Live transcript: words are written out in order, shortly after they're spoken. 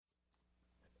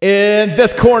In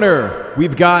this corner,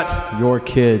 we've got your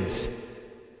kids.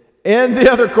 In the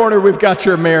other corner, we've got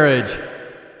your marriage.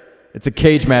 It's a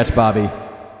cage match, Bobby.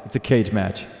 It's a cage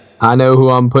match. I know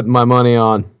who I'm putting my money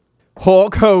on.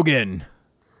 Hulk Hogan.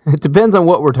 It depends on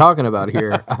what we're talking about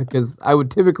here, because I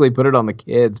would typically put it on the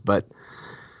kids, but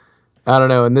I don't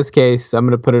know. In this case, I'm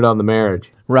going to put it on the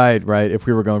marriage. Right. If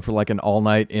we were going for like an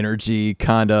all-night energy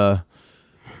kind of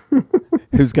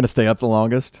who's going to stay up the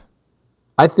longest?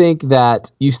 I think that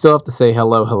you still have to say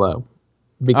hello,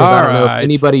 because All I don't know right. if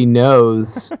anybody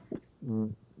knows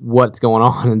what's going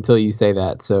on until you say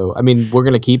that. So, I mean, we're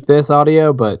going to keep this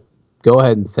audio, but go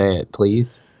ahead and say it,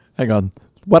 please. Hang on.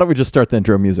 Why don't we just start the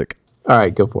intro music? All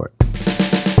right, go for it.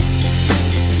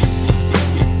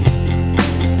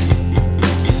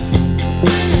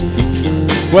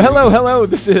 Well, hello.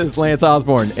 This is Lance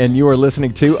Osborne, and you are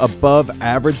listening to Above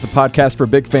Average, the podcast for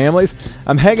big families.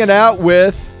 I'm hanging out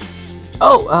with...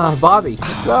 Bobby,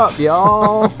 what's up,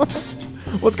 y'all?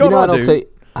 What's going on, dude?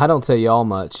 I don't say y'all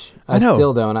much. I know.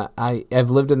 still don't.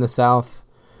 I've lived in the South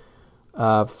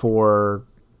for,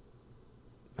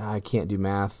 I can't do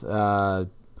math,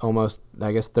 almost,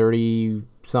 I guess,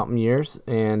 30-something years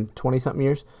and 20-something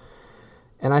years.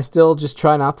 And I still just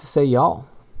try not to say y'all.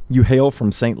 You hail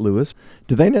from St. Louis.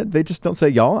 Do they just don't say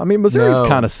y'all? I mean, Missouri's No.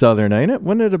 kind of southern, ain't it?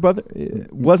 Wasn't Ain't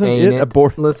it it? a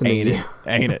border? Listen to Ain't you. it?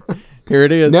 Ain't it? Here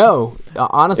it is. No,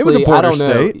 honestly, It was a border I don't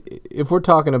know. state. If we're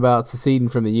talking about seceding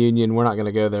from the Union, we're not going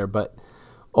to go there. But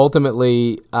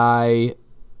ultimately, they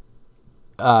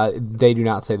do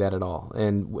not say that at all.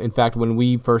 And in fact, when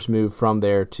we first moved from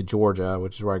there to Georgia,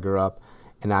 which is where I grew up,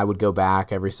 and I would go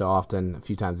back every so often, a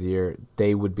few times a year,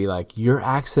 they would be like, "Your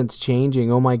accent's changing.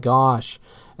 Oh my gosh!"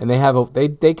 And they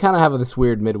kind of have this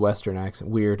weird Midwestern accent.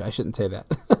 Weird, I shouldn't say that.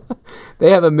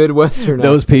 They have a Midwestern accent.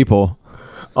 Those people.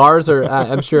 Ours are.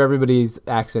 I'm sure everybody's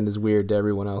accent is weird to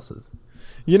everyone else's.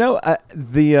 You know,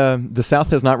 the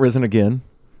South has not risen again,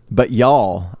 but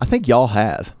y'all, I think y'all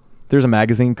has. There's a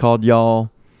magazine called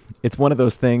Y'all. It's one of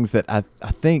those things that I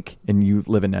think, and you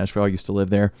live in Nashville, I used to live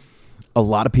there, a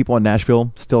lot of people in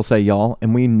Nashville still say y'all,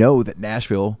 and we know that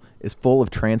Nashville is full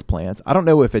of transplants. I don't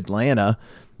know if Atlanta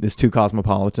is too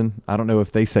cosmopolitan. I don't know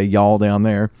if they say y'all down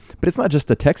there, but it's not just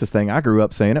a Texas thing. I grew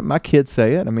up saying it. My kids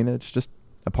say it. I mean, it's just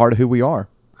a part of who we are.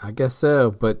 I guess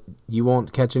so, but you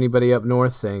won't catch anybody up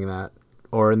north saying that,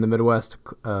 or in the Midwest,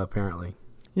 apparently.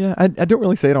 Yeah, I don't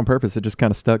really say it on purpose. It just kind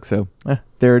of stuck, so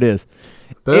there it is.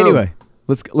 Boom. Anyway,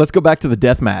 let's go back to the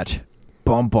death match.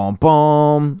 Boom, boom,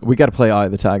 boom. We got to play Eye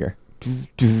of the Tiger.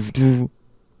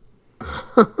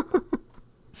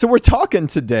 So we're talking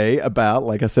today about,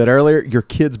 like I said earlier, your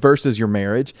kids versus your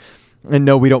marriage. And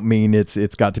no, we don't mean it's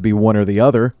got to be one or the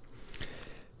other.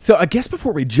 So I guess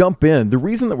before we jump in, the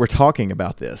reason that we're talking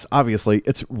about this, obviously,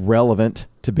 it's relevant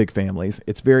to big families.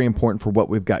 It's very important for what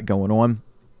we've got going on.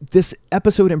 This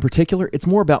episode in particular, it's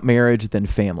more about marriage than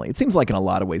family. It seems like in a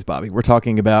lot of ways, Bobby, we're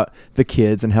talking about the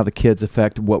kids and how the kids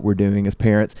affect what we're doing as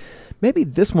parents. Maybe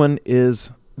this one is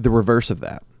the reverse of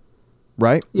that,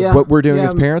 right? Yeah. What we're doing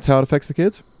as parents, how it affects the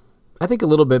kids? I think a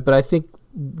little bit, but I think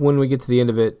when we get to the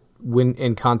end of it, when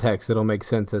in context, it'll make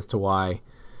sense as to why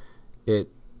it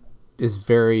is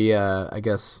very, I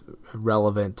guess,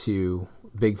 relevant to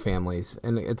big families.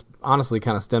 And it's honestly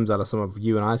kind of stems out of some of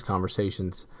you and I's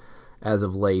conversations as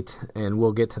of late, and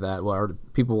we'll get to that. Well,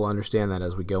 people will understand that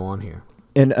as we go on here.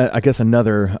 And I guess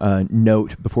another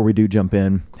note before we do jump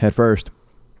in head first,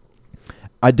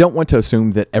 I don't want to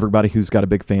assume that everybody who's got a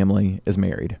big family is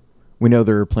married. We know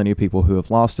there are plenty of people who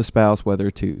have lost a spouse, whether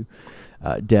to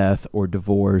death or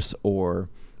divorce, or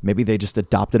maybe they just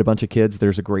adopted a bunch of kids.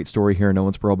 There's a great story here in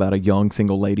Owensboro about a young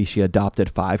single lady. She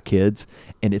adopted 5 kids,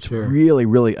 and it's really,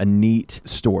 really a neat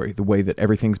story, the way that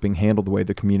everything's being handled, the way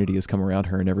the community has come around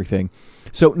her and everything.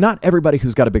 So not everybody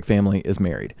who's got a big family is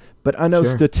married, but I know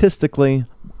statistically,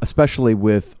 especially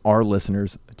with our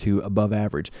listeners to above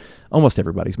average, almost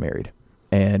everybody's married.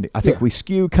 And I think we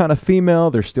skew kind of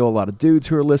female. There's still a lot of dudes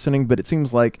who are listening, but it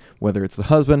seems like whether it's the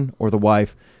husband or the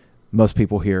wife, most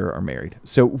people here are married.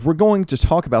 So we're going to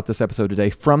talk about this episode today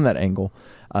from that angle.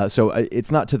 So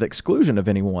it's not to the exclusion of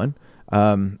anyone,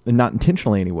 and not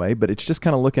intentionally anyway, but it's just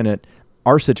kind of looking at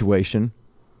our situation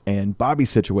and Bobby's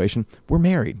situation. We're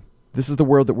married. This is the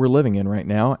world that we're living in right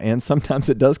now, and sometimes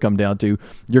it does come down to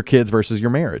your kids versus your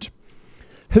marriage.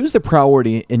 Who's the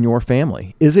priority in your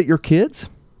family? Is it your kids?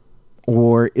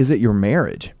 Or is it your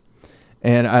marriage?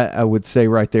 And I would say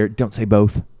right there, don't say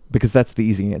both, because that's the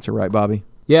easy answer, right, Bobby?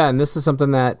 Yeah, and this is something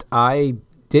that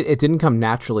it didn't come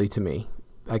naturally to me.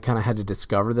 I kind of had to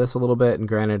discover this a little bit, and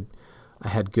granted, I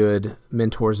had good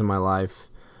mentors in my life,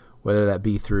 whether that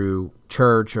be through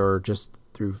church or just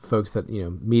through folks that,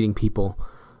 meeting people.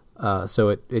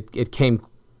 So it came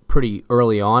pretty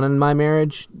early on in my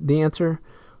marriage, the answer,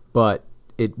 but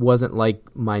it wasn't like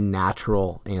my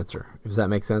natural answer. Does that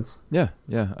make sense? Yeah,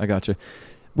 I got you.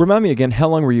 Remind me again, how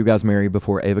long were you guys married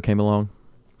before Ava came along?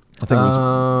 I think it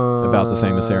was about the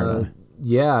same as Sarah and I.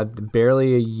 Yeah,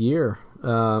 barely a year.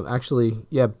 Actually,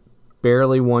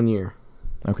 barely 1 year.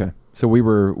 Okay, so we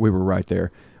were right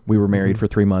there. We were married for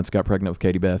 3 months, got pregnant with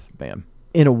Katie Beth, bam.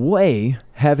 In a way,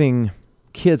 having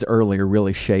kids earlier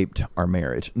really shaped our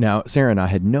marriage. Now, Sarah and I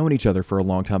had known each other for a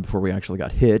long time before we actually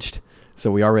got hitched,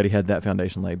 so we already had that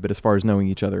foundation laid. But as far as knowing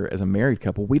each other as a married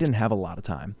couple, we didn't have a lot of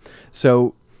time.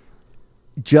 So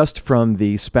just from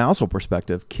the spousal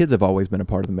perspective, kids have always been a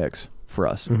part of the mix for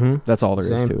us. Mm-hmm. That's all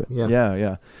there is to it.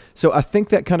 Yeah. So I think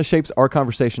that kind of shapes our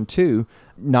conversation too,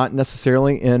 not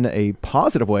necessarily in a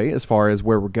positive way as far as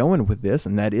where we're going with this,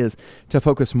 and that is to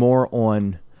focus more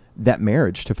on that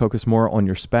marriage, to focus more on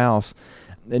your spouse,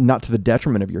 and not to the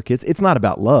detriment of your kids. It's not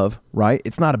about love, right?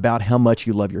 It's not about how much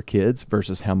you love your kids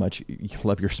versus how much you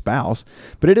love your spouse,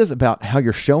 but it is about how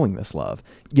you're showing this love.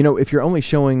 You know, if you're only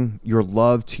showing your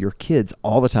love to your kids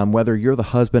all the time, whether you're the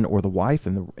husband or the wife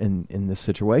in this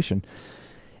situation,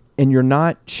 and you're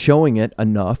not showing it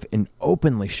enough and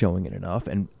openly showing it enough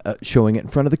and showing it in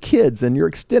front of the kids and your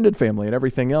extended family and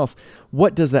everything else,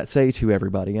 what does that say to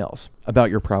everybody else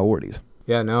about your priorities?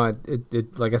 Yeah, no,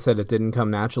 it like I said, it didn't come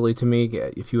naturally to me.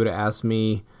 If you would have asked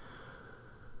me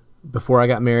before I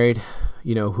got married,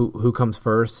 you know, who comes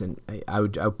first, and I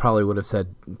probably would have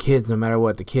said kids, no matter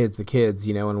what, the kids,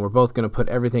 you know, and we're both going to put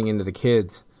everything into the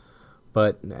kids.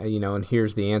 But you know, and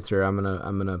here's the answer. I'm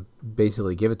gonna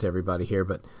basically give it to everybody here,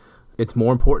 but it's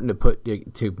more important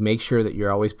to make sure that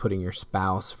you're always putting your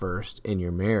spouse first in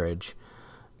your marriage,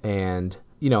 and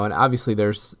you know, and obviously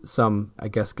there's some, I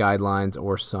guess, guidelines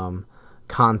or some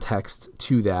context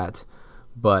to that,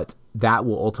 but that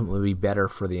will ultimately be better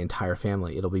for the entire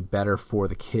family. It'll be better for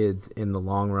the kids in the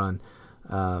long run,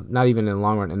 not even in the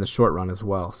long run, in the short run as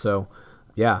well. So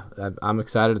yeah, I'm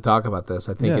excited to talk about this.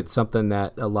 I think it's something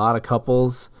that a lot of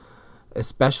couples,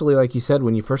 especially like you said,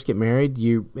 when you first get married,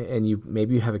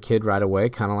 maybe you have a kid right away,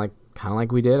 kind of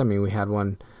like we did. I mean, we had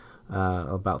one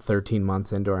about 13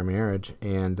 months into our marriage,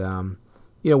 and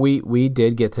you know, we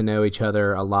did get to know each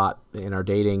other a lot in our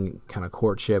dating kind of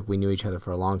courtship. We knew each other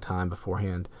for a long time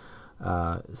beforehand.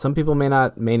 Some people may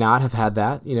not have had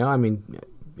that. You know, I mean,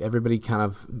 everybody kind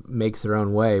of makes their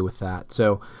own way with that.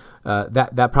 So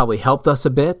that probably helped us a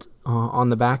bit on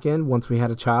the back end. Once we had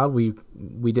a child,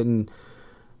 we didn't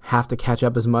have to catch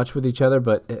up as much with each other.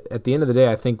 But at the end of the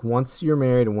day, I think once you're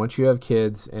married and once you have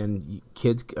kids and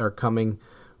kids are coming,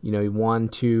 you know, 1,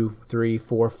 2, 3,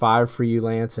 4, 5 for you,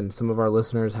 Lance, and some of our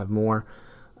listeners have more.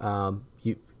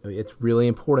 It's really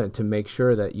important to make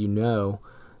sure that you know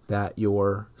that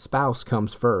your spouse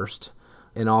comes first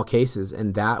in all cases,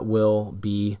 and that will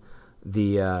be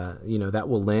that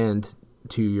will lend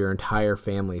to your entire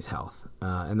family's health.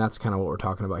 And that's kind of what we're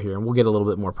talking about here. And we'll get a little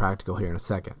bit more practical here in a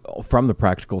second. From the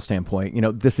practical standpoint, you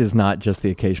know, this is not just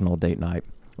the occasional date night.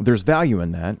 There's value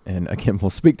in that, and again, we'll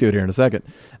speak to it here in a second,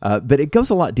 but it goes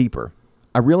a lot deeper.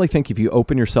 I really think if you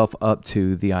open yourself up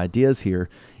to the ideas here,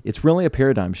 it's really a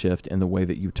paradigm shift in the way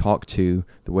that you talk to,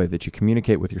 the way that you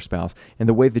communicate with your spouse, and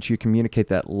the way that you communicate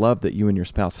that love that you and your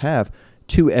spouse have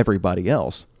to everybody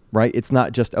else, right? It's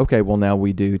not just, okay, well, now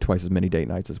we do twice as many date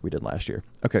nights as we did last year.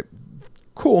 Okay,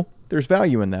 cool. There's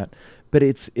value in that, but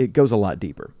it goes a lot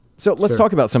deeper. So let's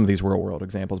talk about some of these real world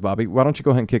examples, Bobby. Why don't you go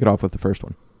ahead and kick it off with the first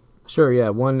one? Sure, yeah.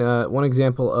 One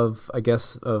example of, I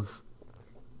guess, of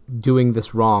doing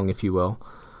this wrong, if you will,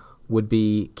 would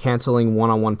be canceling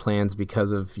one-on-one plans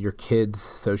because of your kids'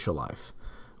 social life.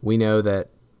 We know that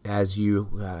as you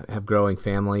have growing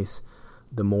families,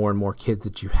 the more and more kids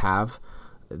that you have,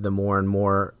 the more and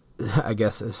more, I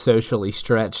guess, socially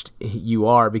stretched you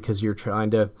are because you're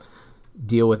trying to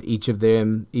deal with each of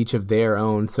their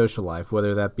own social life,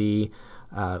 whether that be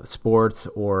sports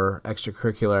or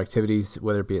extracurricular activities,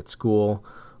 whether it be at school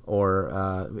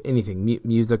or anything,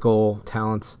 musical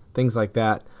talents, things like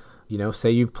that. You know,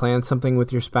 say you've planned something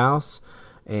with your spouse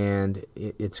and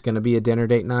it's going to be a dinner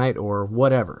date night or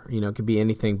whatever. You know, it could be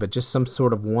anything, but just some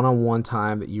sort of one-on-one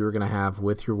time that you're going to have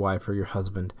with your wife or your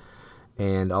husband.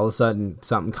 And all of a sudden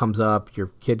something comes up,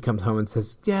 your kid comes home and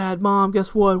says, "Dad, Mom,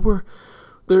 guess what?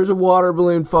 There's a water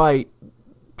balloon fight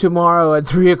tomorrow at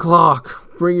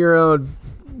 3:00. Bring your own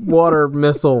water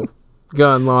missile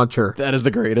gun launcher." That is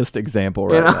the greatest example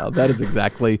now. That is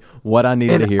exactly what I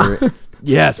needed to hear.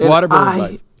 Yes, water balloon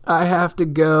fights. I have to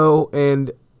go,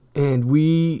 and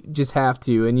we just have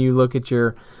to. And you look at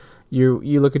you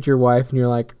look at your wife, and you're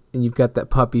like, and you've got that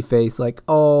puppy face, like,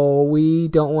 oh, we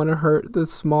don't want to hurt the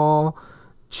small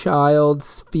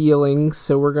child's feelings,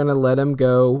 so we're going to let him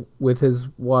go with his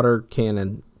water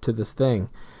cannon to this thing.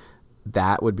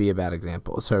 That would be a bad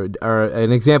example. So, or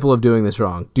an example of doing this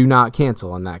wrong. Do not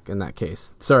cancel in that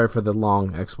case. Sorry for the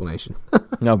long explanation.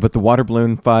 No, but the water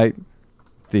balloon fight,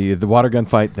 the water gun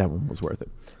fight, that one was worth it.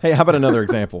 Hey, how about another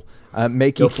example?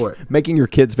 Go for it. Making your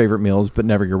kids' favorite meals, but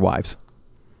never your wife's,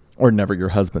 or never your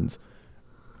husband's.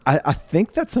 I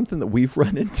think that's something that we've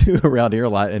run into around here a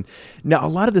lot. And now a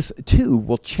lot of this too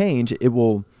will change. It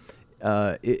will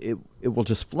it will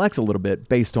just flex a little bit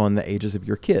based on the ages of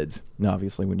your kids. Now,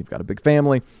 obviously, when you've got a big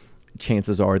family,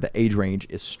 chances are the age range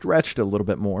is stretched a little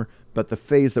bit more. But the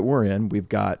phase that we're in, we've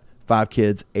got 5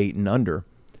 kids, 8 and under.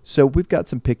 So we've got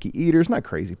some picky eaters, not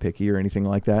crazy picky or anything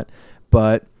like that.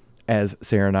 But as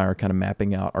Sarah and I are kind of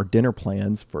mapping out our dinner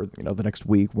plans for the next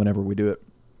week, whenever we do it,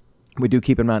 we do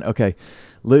keep in mind, okay,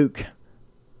 Luke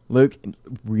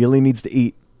really needs to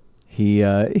eat. He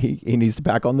needs to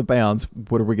pack on the pounds.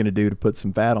 What are we going to do to put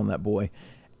some fat on that boy?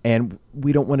 And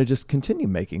we don't want to just continue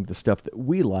making the stuff that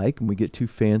we like and we get too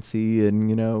fancy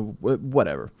and,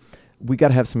 whatever. We got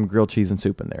to have some grilled cheese and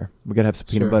soup in there. We got to have some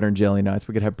peanut butter and jelly nights.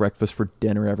 We got to have breakfast for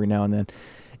dinner every now and then.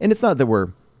 And it's not that we're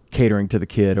catering to the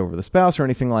kid over the spouse or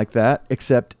anything like that,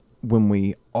 except when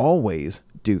we always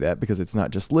do that, because it's not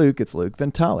just Luke, it's Luke,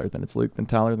 then Tyler, then it's Luke, then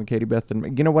Tyler, then Katie Beth,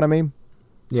 then you know what I mean?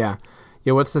 Yeah.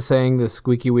 Yeah, what's the saying? The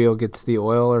squeaky wheel gets the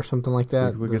oil or something like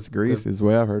that? Gets the grease is the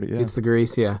way I've heard it, yeah. Gets the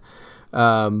grease, yeah.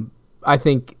 I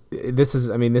think this is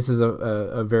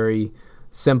a very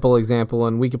simple example,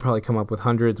 and we could probably come up with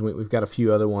hundreds. We've got a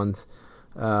few other ones,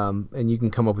 and you can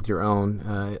come up with your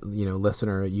own,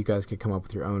 listener. You guys could come up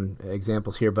with your own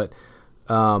examples here, but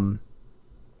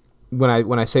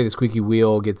when I say the squeaky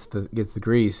wheel gets the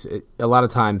grease, a lot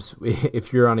of times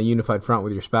if you're on a unified front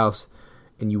with your spouse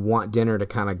and you want dinner to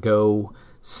kind of go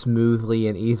smoothly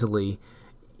and easily,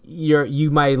 you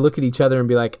might look at each other and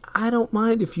be like, I don't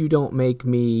mind if you don't make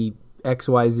me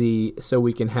XYZ so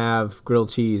we can have grilled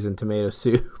cheese and tomato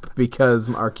soup because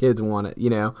our kids want it,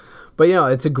 But,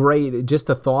 it's a great, just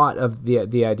the thought of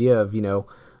the idea of,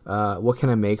 what can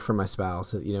I make for my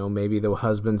spouse? Maybe the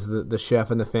husband's the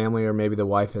chef in the family, or maybe the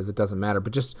wife is. It doesn't matter.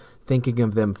 But just thinking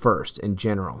of them first in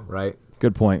general, right?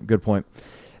 Good point.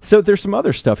 So there's some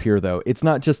other stuff here, though. It's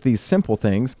not just these simple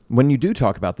things. When you do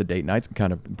talk about the date nights and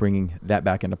kind of bringing that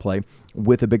back into play,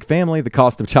 with a big family, the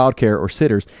cost of childcare or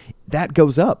sitters, that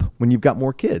goes up when you've got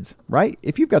more kids, right?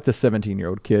 If you've got the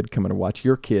 17-year-old kid coming to watch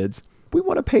your kids, we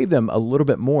want to pay them a little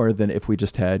bit more than if we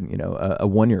just had, a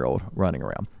 1-year-old running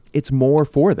around. It's more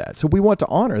for that. So we want to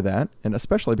honor that, and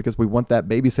especially because we want that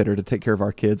babysitter to take care of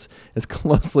our kids as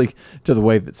closely to the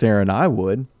way that Sarah and I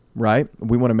would, right?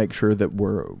 We want to make sure that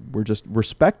we're just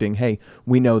respecting, hey,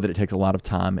 we know that it takes a lot of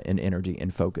time and energy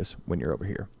and focus when you're over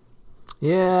here.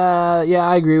 Yeah,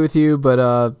 I agree with you,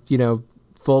 but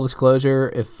full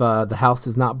disclosure, if the house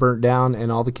is not burnt down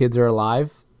and all the kids are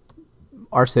alive,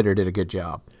 our sitter did a good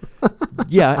job.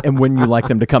 Yeah, and when you like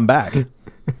them to come back.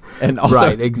 And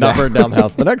also not burn down the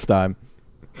house the next time.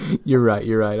 You're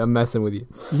right. I'm messing with you.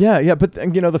 Yeah, but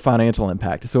the financial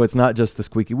impact. So it's not just the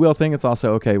squeaky wheel thing. It's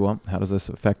also, okay, well, how does this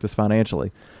affect us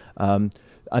financially?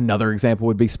 Another example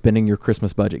would be spending your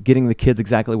Christmas budget, getting the kids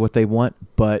exactly what they want,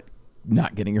 but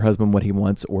not getting your husband what he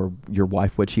wants or your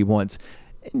wife what she wants.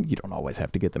 And you don't always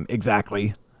have to get them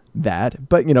exactly that,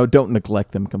 but don't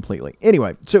neglect them completely.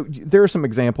 Anyway, so there are some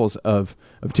examples of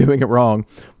doing it wrong.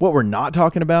 What we're not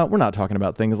talking about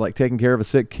things like taking care of a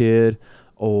sick kid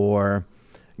or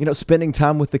spending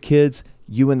time with the kids,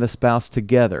 you and the spouse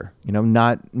together,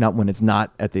 not when it's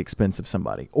not at the expense of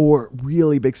somebody, or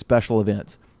really big special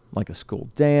events like a school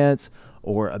dance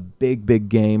or a big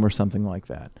game or something like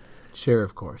that. Sure,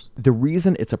 of course. The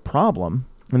reason it's a problem,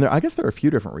 and I guess there are a few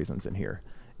different reasons in here.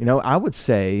 I would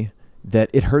say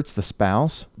that it hurts the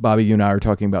spouse. Bobby, you and I are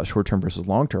talking about short-term versus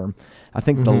long-term. I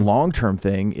think the long-term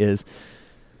thing is,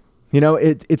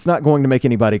 it's not going to make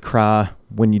anybody cry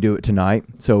when you do it tonight.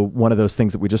 So one of those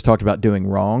things that we just talked about doing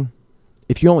wrong,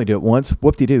 if you only do it once,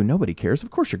 whoop-de-doo, nobody cares. Of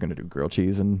course you're going to do grilled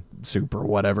cheese and soup or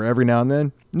whatever every now and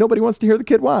then. Nobody wants to hear the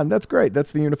kid whine. That's great.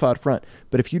 That's the unified front.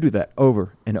 But if you do that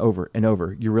over and over and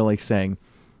over, you're really saying,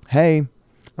 hey,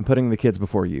 I'm putting the kids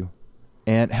before you.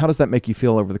 And how does that make you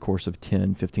feel over the course of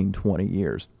 10, 15, 20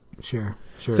 years? Sure.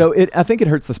 So I think it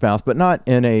hurts the spouse, but not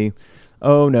in a,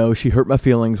 oh no, she hurt my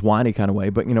feelings, whiny kind of way.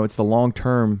 But, it's the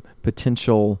long-term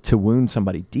potential to wound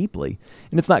somebody deeply.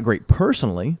 And it's not great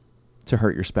personally to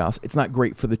hurt your spouse. It's not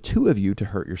great for the two of you to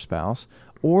hurt your spouse.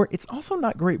 Or it's also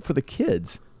not great for the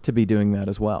kids to be doing that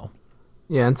as well.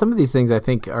 Yeah, and some of these things I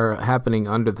think are happening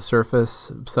under the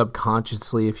surface,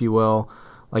 subconsciously, if you will.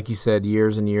 Like you said,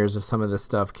 years and years of some of this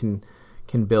stuff can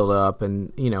can build up,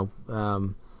 and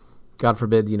God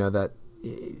forbid,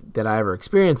 that I ever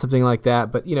experienced something like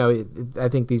that. But I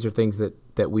think these are things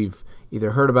that we've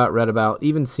either heard about, read about,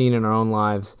 even seen in our own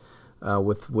lives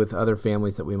with other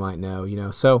families that we might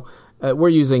know. So we're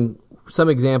using some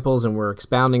examples and we're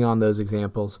expounding on those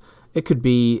examples. It could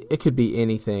be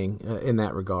anything in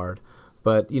that regard.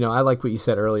 But I like what you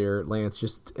said earlier, Lance.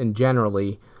 Just in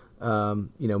generally,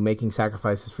 making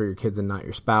sacrifices for your kids and not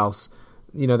your spouse,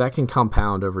 that can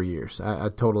compound over years. I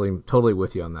totally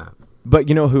with you on that. But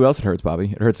who else it hurts,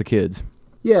 Bobby? It hurts the kids.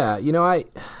 Yeah, I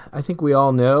think we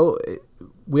all know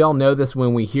this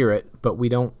when we hear it, but we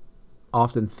don't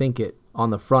often think it on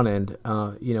the front end.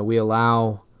 We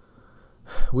allow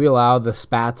the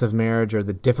spats of marriage or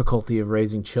the difficulty of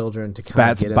raising children to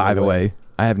kind of get in by the way.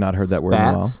 I have not heard that word in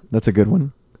a while. That's a good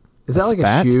one. Is that like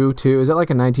spat? A shoe too? Is that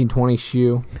like a 1920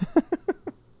 shoe?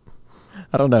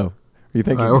 I don't know. Are you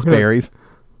thinking of Sperry's?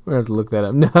 We're going to have to look that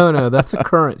up. No, that's a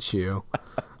current shoe.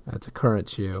 That's a current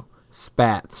shoe.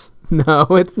 Spats. No,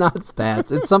 it's not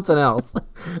spats. It's something else.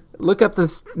 Look up the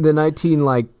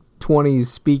 1920s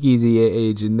speakeasy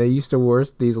age, and they used to wear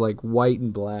these like white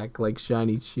and black, like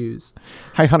shiny shoes.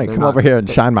 Hey, honey, come over here and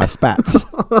shine my spats.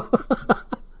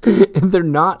 And they're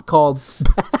not called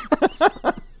spats.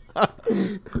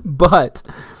 But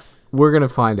we're going to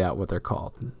find out what they're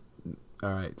called.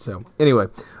 All right. So anyway,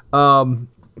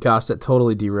 gosh, that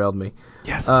totally derailed me.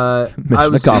 Yes.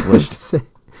 Mission accomplished.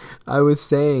 I was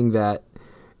saying that,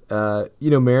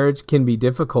 marriage can be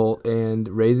difficult and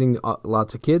raising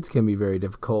lots of kids can be very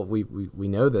difficult. We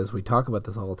know this. We talk about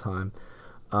this all the time.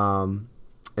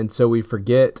 And so we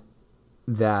forget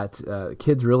that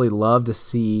kids really love to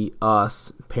see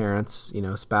us, parents,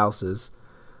 spouses,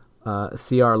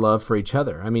 see our love for each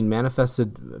other. I mean,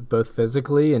 manifested both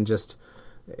physically and just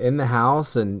in the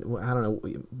house, and I don't know,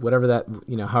 whatever that,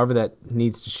 however that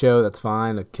needs to show, that's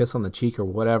fine, a kiss on the cheek or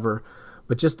whatever.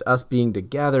 But just us being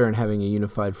together and having a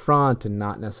unified front and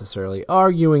not necessarily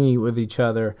arguing with each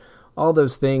other, all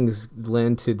those things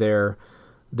lend to their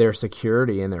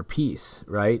security and their peace,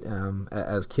 right,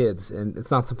 as kids. And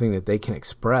it's not something that they can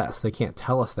express. They can't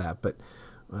tell us that, but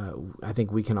I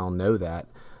think we can all know that.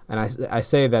 And I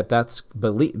say that that's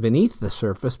beneath the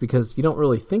surface because you don't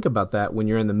really think about that when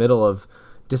you're in the middle of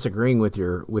disagreeing with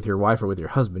your wife or with your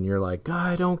husband. You're like,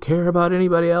 I don't care about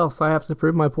anybody else. I have to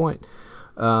prove my point.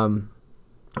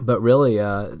 But really,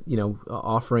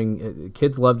 offering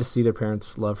kids love to see their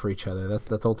parents' love for each other.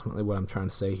 That's ultimately what I'm trying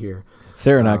to say here.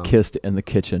 Sarah and I kissed in the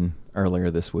kitchen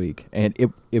earlier this week, and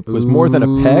it was more than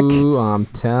a peck. I'm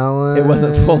telling. It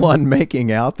wasn't full on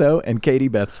making out though. And Katie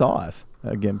Beth saw us.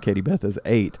 Again, Katie Beth is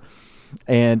 8,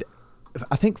 and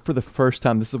I think for the first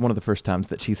time, this is one of the first times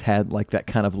that she's had like that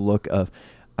kind of look of,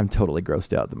 I'm totally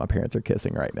grossed out that my parents are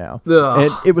kissing right now. Ugh, and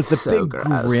it was the so big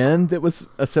gross. grin that was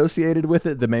associated with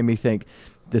it that made me think,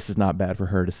 this is not bad for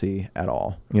her to see at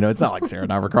all. It's not like Sarah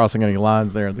and I were crossing any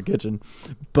lines there in the kitchen,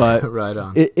 but right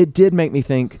on. It did make me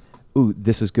think, ooh,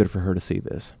 this is good for her to see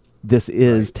this. This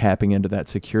is right. Tapping into that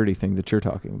security thing that you're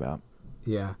talking about.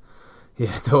 Yeah,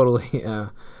 totally.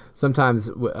 Sometimes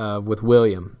with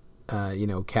William,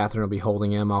 Catherine will be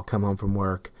holding him. I'll come home from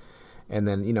work, and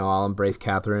then, I'll embrace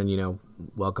Catherine,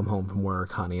 welcome home from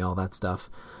work, honey, all that stuff.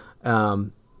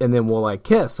 And then we'll like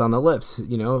kiss on the lips,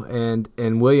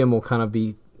 and William will kind of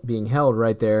be being held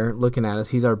right there looking at us.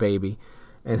 He's our baby,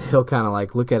 and he'll kind of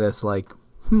like look at us like,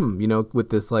 with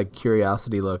this like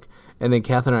curiosity look. And then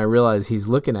Catherine and I realize he's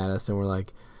looking at us, and we're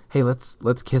like, hey, let's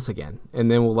kiss again. And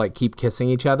then we'll like keep kissing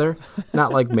each other,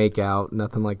 not like make out,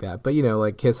 nothing like that, but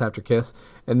like kiss after kiss.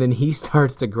 And then he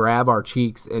starts to grab our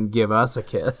cheeks and give us a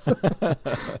kiss.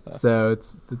 So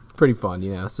it's pretty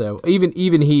fun, So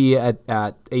even he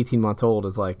at 18 months old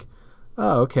is like,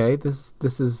 oh, okay, this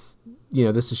is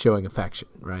showing affection,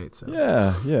 right? So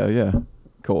yeah,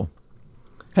 cool.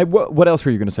 Hey, what else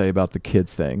were you going to say about the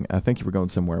kids thing? I think you were going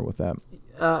somewhere with that.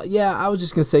 I was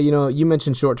just going to say, you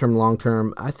mentioned short-term,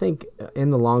 long-term. I think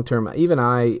in the long term, even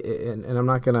and I'm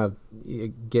not going to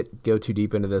go too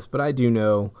deep into this, but I do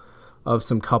know of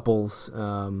some couples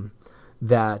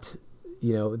that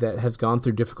have gone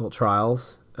through difficult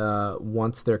trials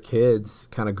once their kids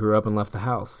kind of grew up and left the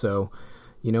house. So,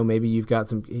 maybe you've got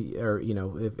some, or,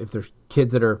 if there's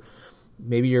kids that are,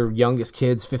 maybe your youngest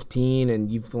kid's 15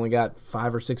 and you've only got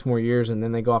 5 or 6 more years and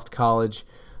then they go off to college.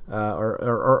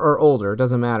 Or older, it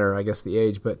doesn't matter, I guess, the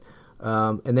age, but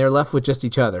and they're left with just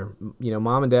each other.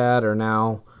 Mom and dad are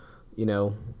now,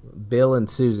 Bill and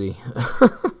Susie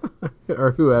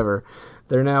or whoever.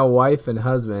 They're now wife and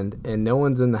husband, and no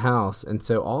one's in the house, and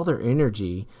so all their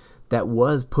energy that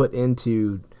was put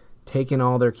into taking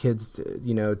all their kids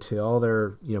to all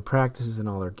their practices and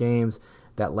all their games,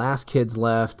 that last kid's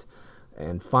left,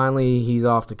 and finally he's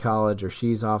off to college or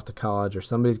she's off to college or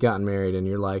somebody's gotten married, and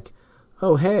you're like,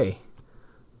 oh, hey,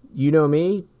 you know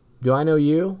me? Do I know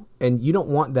you? And you don't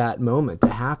want that moment to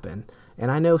happen. And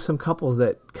I know some couples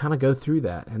that kind of go through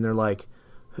that, and they're like,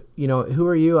 you know, who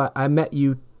are you? I met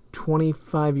you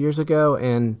 25 years ago,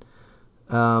 and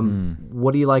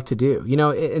what do you like to do? You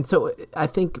know, and so I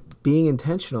think being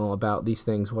intentional about these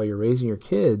things while you're raising your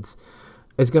kids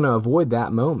is going to avoid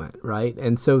that moment, right?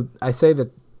 And so I say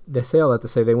that they say all that to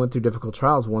say they went through difficult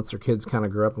trials once their kids kind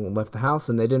of grew up and left the house,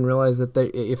 and they didn't realize that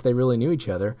if they really knew each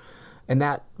other, and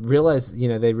they realized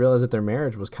that their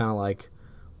marriage was kind of like,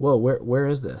 whoa, where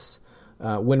is this?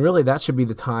 When really that should be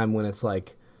the time when it's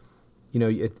like, you know,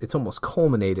 it's almost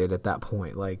culminated at that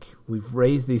point. Like, we've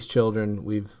raised these children,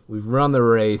 we've run the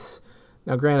race.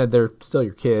 Now, granted, they're still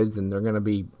your kids, and they're going to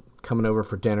be coming over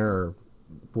for dinner or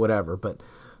whatever. But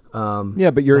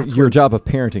but your job of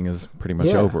parenting is pretty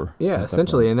much over. Yeah,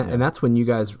 essentially, and that's when you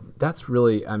guys. That's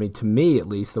really, I mean, to me at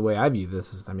least, the way I view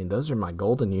this is, I mean, those are my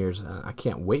golden years. I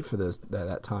can't wait for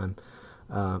that time.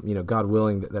 You know, God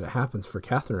willing that it happens for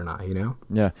Catherine and I. You know.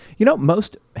 Yeah, you know,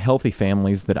 most healthy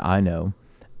families that I know.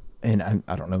 And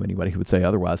I don't know anybody who would say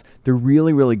otherwise, they're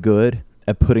really, really good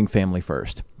at putting family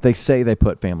first. They say they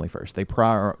put family first. They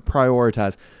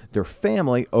prioritize their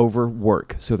family over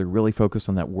work. So they're really focused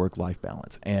on that work-life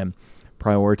balance and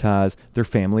prioritize their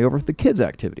family over the kids'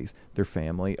 activities, their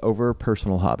family over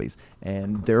personal hobbies,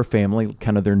 and their family,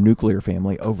 kind of their nuclear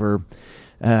family over,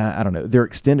 their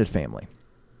extended family.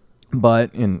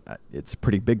 But, and it's a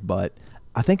pretty big but,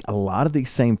 I think a lot of these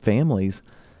same families,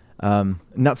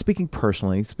 not speaking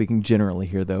personally, speaking generally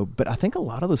here though, but I think a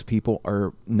lot of those people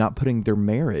are not putting their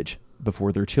marriage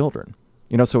before their children.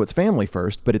 You know, so it's family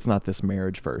first, but it's not this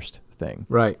marriage first thing.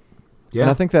 Right. Yeah.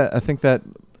 And I think that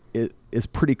it is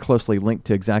pretty closely linked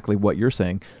to exactly what you're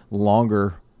saying.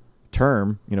 Longer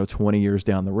term, you know, 20 years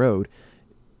down the road,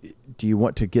 do you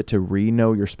want to get to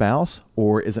re-know your spouse,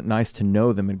 or is it nice to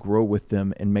know them and grow with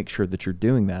them and make sure that you're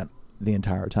doing that the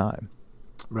entire time?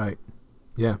 Right.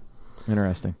 Yeah.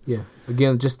 Interesting. Yeah.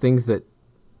 Again, just things that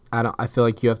I feel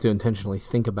like you have to intentionally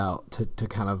think about to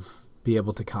kind of be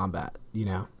able to combat, you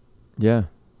know? Yeah.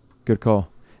 Good call.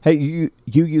 Hey, you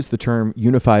used the term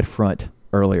unified front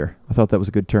earlier. I thought that was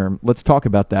a good term. Let's talk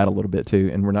about that a little bit too.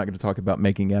 And we're not going to talk about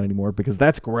making out anymore because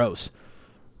that's gross.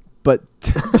 But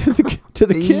to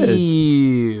the kids.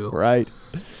 Ew. Right?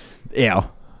 Ew.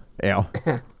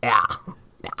 Yeah.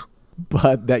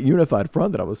 But that unified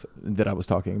front that I was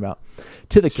talking about,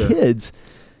 to the kids,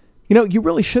 you know, you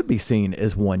really should be seen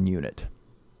as one unit.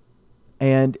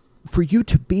 And for you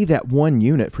to be that one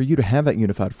unit, for you to have that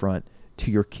unified front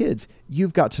to your kids,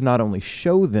 you've got to not only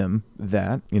show them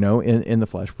that, you know, in the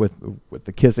flesh with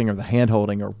the kissing or the hand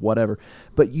holding or whatever,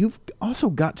 but you've also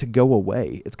got to go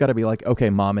away. It's got to be like,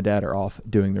 okay, mom and dad are off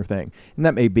doing their thing. And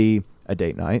that may be a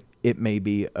date night. It may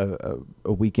be a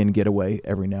weekend getaway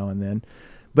every now and then.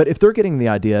 But if they're getting the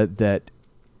idea that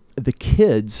the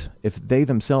kids, if they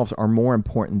themselves are more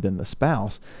important than the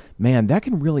spouse, man, that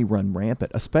can really run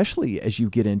rampant, especially as you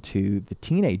get into the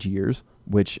teenage years,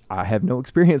 which I have no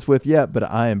experience with yet, but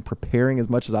I am preparing as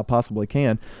much as I possibly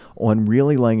can on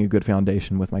really laying a good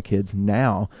foundation with my kids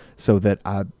now so that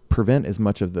I prevent as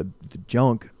much of the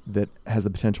junk that has the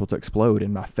potential to explode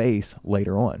in my face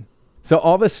later on. So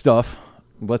all this stuff,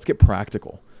 let's get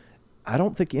practical. I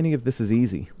don't think any of this is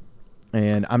easy.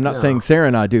 And I'm not saying Sarah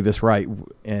and I do this right.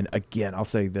 And again, I'll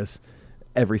say this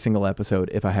every single episode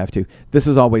if I have to. This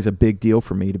is always a big deal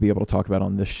for me to be able to talk about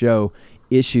on this show,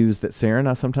 issues that Sarah and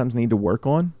I sometimes need to work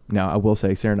on. Now, I will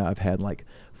say Sarah and I have had like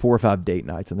 4 or 5 date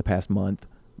nights in the past month,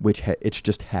 which it's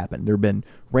just happened. There have been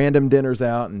random dinners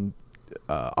out and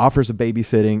offers of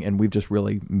babysitting, and we've just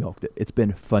really milked it. It's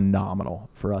been phenomenal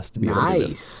for us to be able to do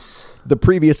this. The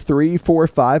previous 3, 4,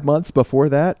 5 months before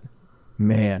that,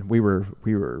 man, we were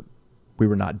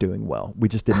not doing well. We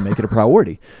just didn't make it a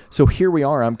priority. So here we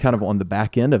are. I'm kind of on the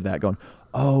back end of that going,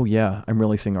 oh yeah, I'm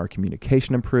really seeing our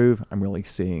communication improve. I'm really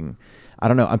seeing, I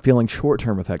don't know, I'm feeling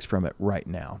short-term effects from it right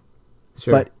now.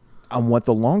 Sure. But I want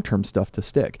the long-term stuff to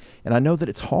stick. And I know that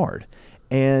it's hard.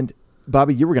 And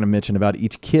Bobby, you were going to mention about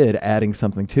each kid adding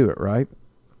something to it, right?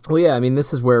 Well, yeah, I mean,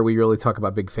 this is where we really talk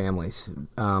about big families.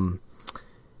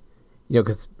 You know,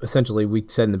 because essentially we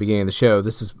said in the beginning of the show,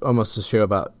 this is almost a show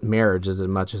about marriage as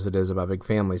much as it is about big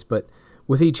families. But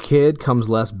with each kid comes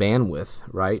less bandwidth,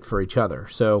 right, for each other.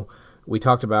 So we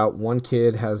talked about one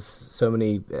kid has so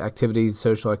many activities,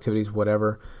 social activities,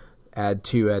 whatever. Add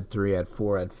 2, add 3, add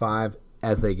 4, add 5.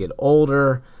 As they get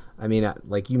older, I mean,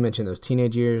 like you mentioned, those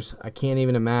teenage years, I can't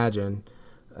even imagine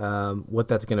what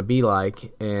that's going to be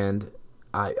like. And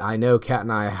I know Kat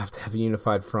and I have to have a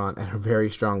unified front and a very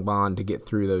strong bond to get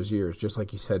through those years, just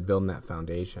like you said, building that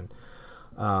foundation.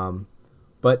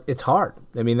 But it's hard.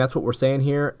 I mean, that's what we're saying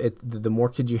here. The more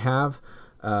kids you have,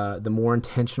 the more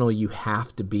intentional you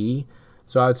have to be.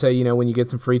 So I would say, you know, when you get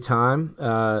some free time,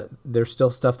 there's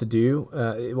still stuff to do.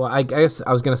 Well, I guess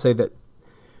I was going to say that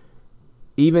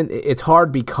even it's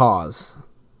hard because,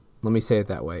 let me say it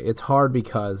that way. It's hard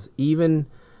because even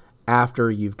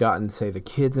after you've gotten, say, the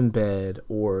kids in bed,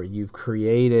 or you've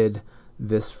created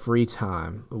this free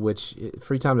time, which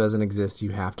free time doesn't exist,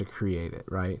 you have to create it,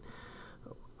 right?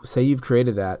 Say you've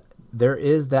created that, there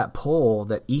is that pull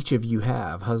that each of you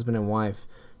have, husband and wife,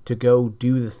 to go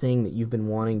do the thing that you've been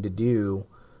wanting to do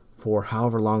for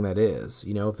however long that is.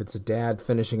 You know, if it's a dad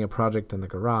finishing a project in the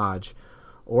garage,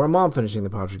 or a mom finishing the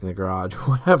project in the garage,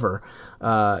 whatever.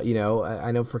 You know,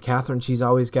 I know for Catherine, she's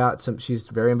always got she's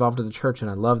very involved in the church,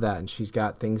 and I love that, and she's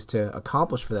got things to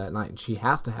accomplish for that night, and she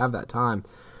has to have that time.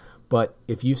 But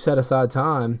if you set aside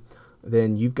time,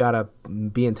 then you've got to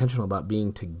be intentional about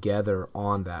being together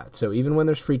on that. So even when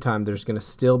there's free time, there's going to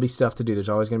still be stuff to do. There's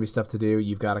always going to be stuff to do.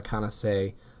 You've got to kind of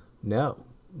say, no,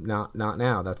 not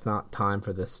now. That's not time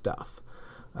for this stuff.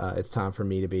 It's time for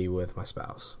me to be with my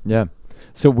spouse. Yeah.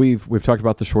 So we've talked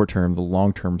about the short term, the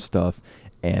long term stuff,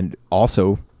 and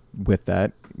also with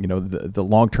that, you know, the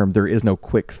long term, there is no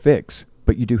quick fix,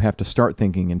 but you do have to start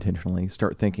thinking intentionally,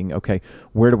 start thinking, okay,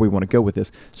 where do we want to go with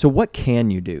this? So what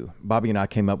can you do? Bobby and I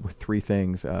came up with 3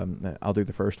 things. I'll do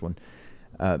the first one.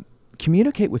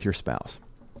 Communicate with your spouse.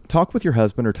 Talk with your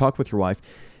husband or talk with your wife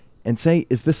and say,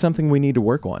 is this something we need to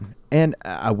work on? And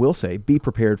I will say, be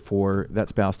prepared for that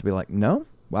spouse to be like, no,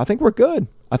 well, I think we're good.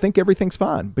 I think everything's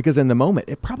fine. Because in the moment,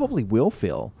 it probably will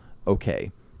feel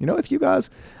okay. You know, if you guys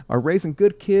are raising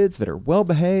good kids that are well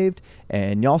behaved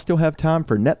and y'all still have time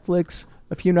for Netflix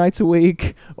a few nights a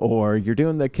week, or you're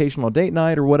doing the occasional date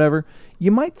night or whatever,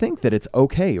 you might think that it's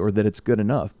okay or that it's good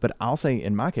enough. But I'll say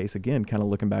in my case, again, kind of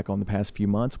looking back on the past few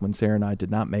months when Sarah and I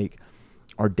did not make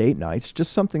our date nights,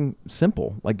 just something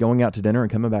simple like going out to dinner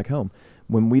and coming back home.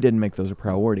 When we didn't make those a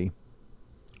priority,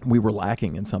 we were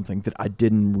lacking in something that I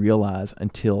didn't realize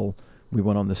until we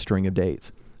went on this string of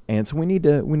dates. And so we need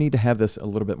to have this a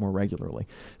little bit more regularly.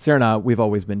 Sarah and I, we've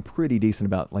always been pretty decent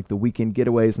about like the weekend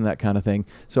getaways and that kind of thing.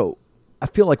 So I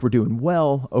feel like we're doing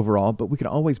well overall, but we could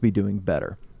always be doing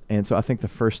better. And so I think the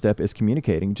first step is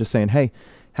communicating, just saying, hey,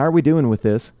 how are we doing with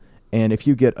this? And if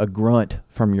you get a grunt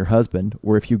from your husband,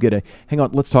 or if you get a, hang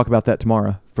on, let's talk about that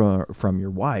tomorrow from your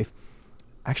wife,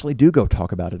 actually do go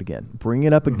talk about it again. Bring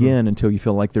it up again until you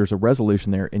feel like there's a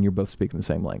resolution there and you're both speaking the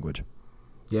same language.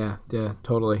 Yeah,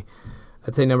 totally.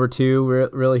 I'd say number 2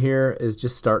 really here is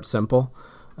just start simple.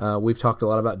 We've talked a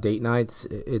lot about date nights.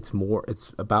 It's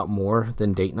about more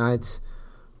than date nights.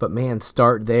 But man,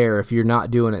 start there. If you're not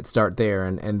doing it, start there.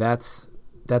 And that's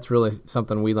really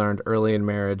something we learned early in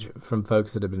marriage from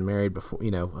folks that have been married before,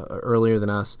 earlier than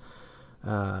us.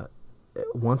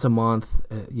 Once a month,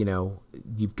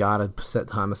 you've got to set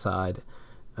time aside,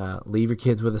 leave your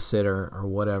kids with a sitter or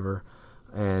whatever,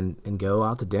 and go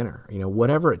out to dinner,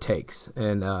 whatever it takes.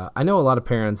 And I know a lot of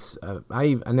parents,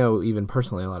 I know even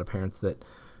personally a lot of parents that,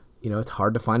 it's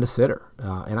hard to find a sitter.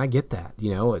 And I get that,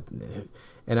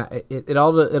 it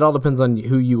all depends on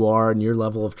who you are and your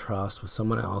level of trust with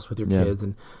someone else, with your kids,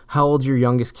 and how old's your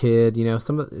youngest kid.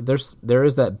 There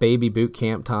is that baby boot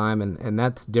camp time, and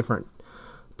that's different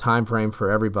time frame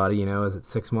for everybody. Is it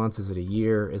 6 months? Is it a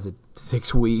year? Is it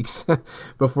 6 weeks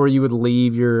before you would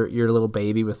leave your little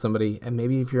baby with somebody? And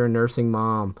maybe if you're a nursing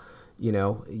mom,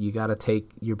 you got to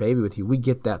take your baby with you. We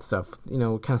get that stuff.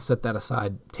 Kind of set that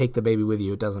aside. Take the baby with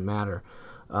you. It doesn't matter.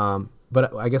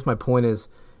 But I guess my point is,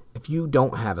 if you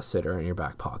don't have a sitter in your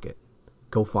back pocket,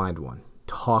 go find one.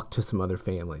 Talk to some other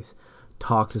families.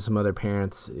 Talk to some other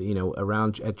parents,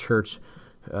 around at church,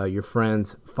 your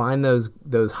friends. Find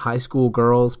those high school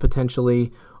girls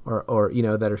potentially, or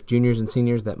that are juniors and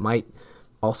seniors that might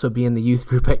also be in the youth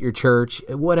group at your church.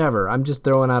 Whatever. I'm just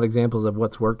throwing out examples of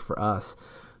what's worked for us.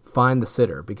 Find the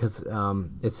sitter, because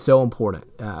it's so important.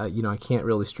 I can't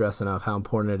really stress enough how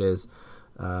important it is.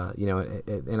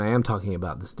 And I am talking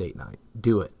about this date night.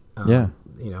 Do it. I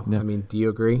mean, do you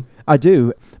agree? I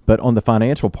do. But on the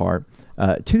financial part,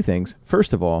 2 things.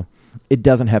 First of all, it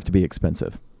doesn't have to be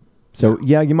expensive. So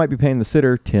you might be paying the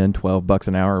sitter $10, $12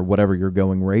 an hour, or whatever your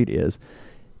going rate is,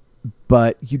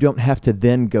 but you don't have to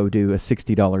then go do a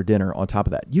 $60 dinner on top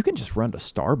of that. You can just run to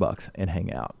Starbucks and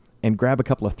hang out and grab a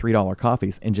couple of $3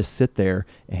 coffees and just sit there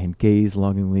and gaze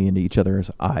longingly into each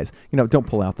other's eyes. Don't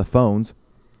pull out the phones.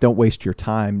 Don't waste your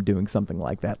time doing something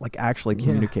like that. Like actually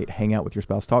communicate, hang out with your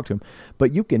spouse, talk to them.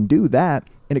 But you can do that,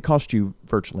 and it costs you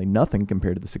virtually nothing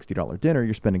compared to the $60 dinner.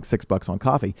 You're spending $6 on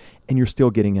coffee, and you're still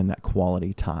getting in that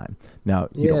quality time. Now,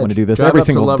 you don't want to do this every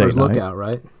single day. Lovers Lookout,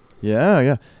 right?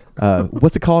 Yeah.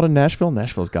 What's it called in Nashville?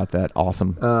 Nashville's got that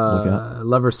awesome lookout.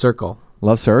 Lover's Circle.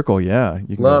 Love Circle, yeah.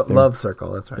 You can Love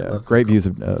Circle, that's right. Yeah, Love great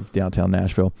Circle. views of downtown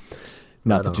Nashville.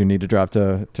 Not that you need to drive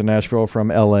to Nashville from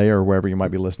L.A. or wherever you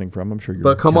might be listening from. I'm sure you're.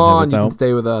 But come on, you can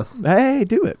stay with us. Hey,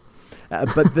 do it.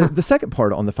 But the second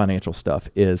part on the financial stuff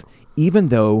is, even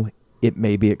though it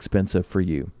may be expensive for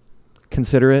you,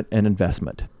 consider it an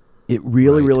investment. It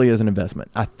really is an investment.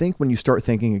 I think when you start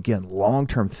thinking, again,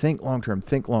 long-term, think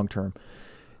long-term,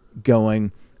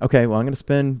 going, okay, well, I'm going to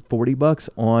spend $40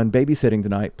 on babysitting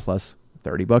tonight plus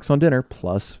 $30 on dinner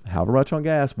plus however much on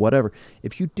gas, whatever.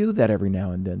 If you do that every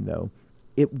now and then, though,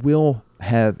 you will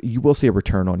see a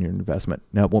return on your investment.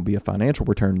 Now, it won't be a financial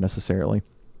return necessarily,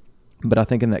 but I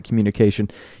think in that communication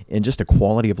and just a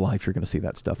quality of life, you're going to see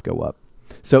that stuff go up.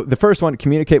 So the first one,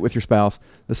 communicate with your spouse.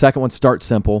 The second one, start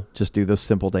simple. Just do those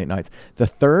simple date nights. The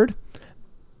third,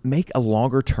 make a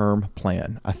longer term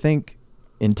plan. I think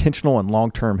intentional and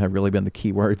long-term have really been the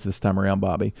key words this time around,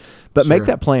 Bobby. But make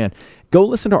that plan. Go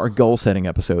listen to our goal setting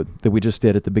episode that we just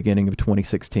did at the beginning of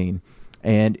 2016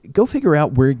 and go figure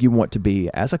out where you want to be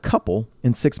as a couple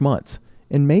in 6 months.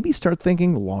 And maybe start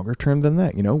thinking longer term than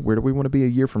that. Where do we want to be a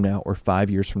year from now or 5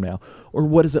 years from now? Or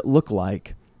what does it look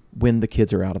like when the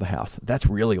kids are out of the house? That's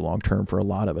really long term for a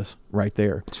lot of us right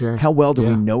there. Sure. How well do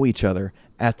we know each other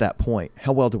at that point?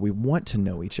 How well do we want to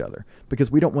know each other?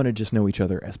 Because we don't want to just know each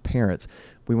other as parents.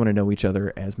 We want to know each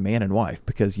other as man and wife.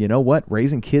 Because you know what?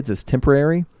 Raising kids is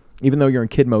temporary. Even though you're in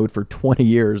kid mode for 20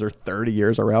 years or 30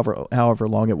 years or however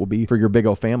long it will be for your big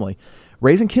old family,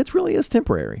 raising kids really is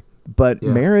temporary. But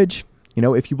marriage,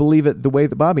 if you believe it the way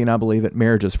that Bobby and I believe it,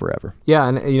 marriage is forever. Yeah,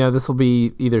 and this will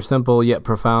be either simple yet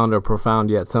profound or profound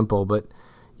yet simple. But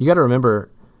you got to remember,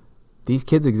 these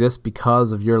kids exist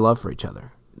because of your love for each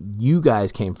other. You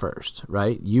guys came first,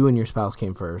 right? You and your spouse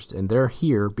came first, and they're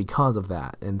here because of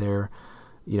that, and they're,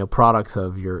 products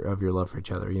of your love for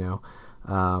each other.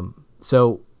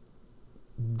 So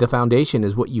the foundation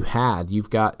is what you had.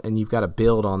 You've got to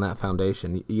build on that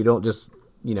foundation. You don't just,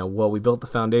 we built the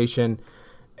foundation,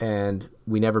 and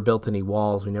we never built any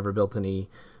walls. We never built any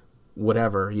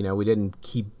whatever. We didn't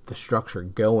keep the structure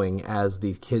going as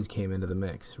these kids came into the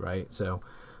mix, right? So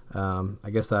I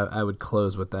guess I would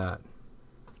close with that.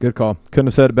 Good call. Couldn't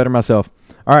have said it better myself.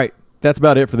 All right. That's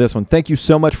about it for this one. Thank you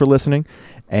so much for listening.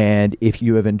 And if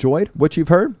you have enjoyed what you've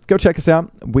heard, go check us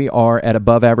out. We are at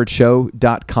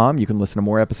aboveaverage.show.com. You can listen to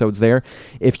more episodes there.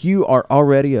 If you are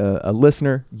already a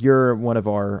listener, you're one of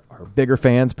our bigger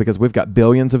fans because we've got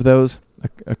billions of those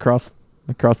across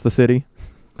the city.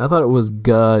 I thought it was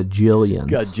gajillions.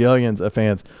 Gajillions of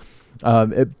fans.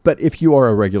 But if you are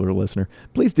a regular listener,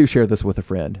 please do share this with a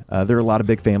friend. There are a lot of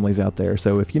big families out there.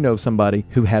 So if you know somebody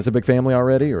who has a big family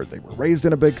already, or they were raised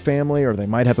in a big family, or they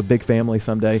might have a big family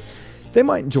someday, they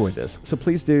might enjoy this. So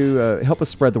please do help us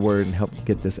spread the word and help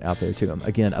get this out there to them.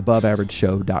 Again,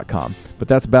 aboveaverage.show.com. But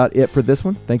that's about it for this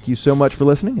one. Thank you so much for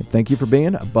listening, and thank you for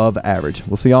being above average.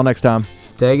 We'll see y'all next time.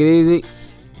 Take it easy.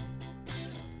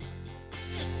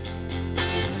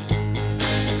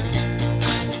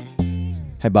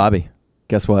 Hey, Bobby,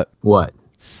 guess what? What?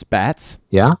 Spats,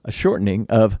 Yeah? a shortening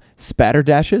of spatter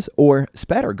dashes or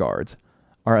spatter guards,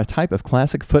 are a type of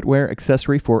classic footwear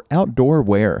accessory for outdoor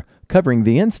wear, covering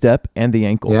the instep and the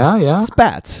ankle. Yeah.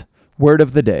 Spats, word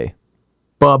of the day.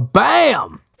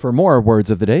 Ba-bam! For more words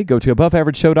of the day, go to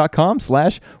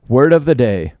aboveaverageshow.com/word of the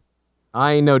day.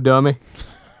 I ain't no dummy.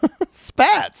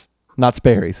 Spats, not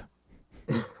Sperry's.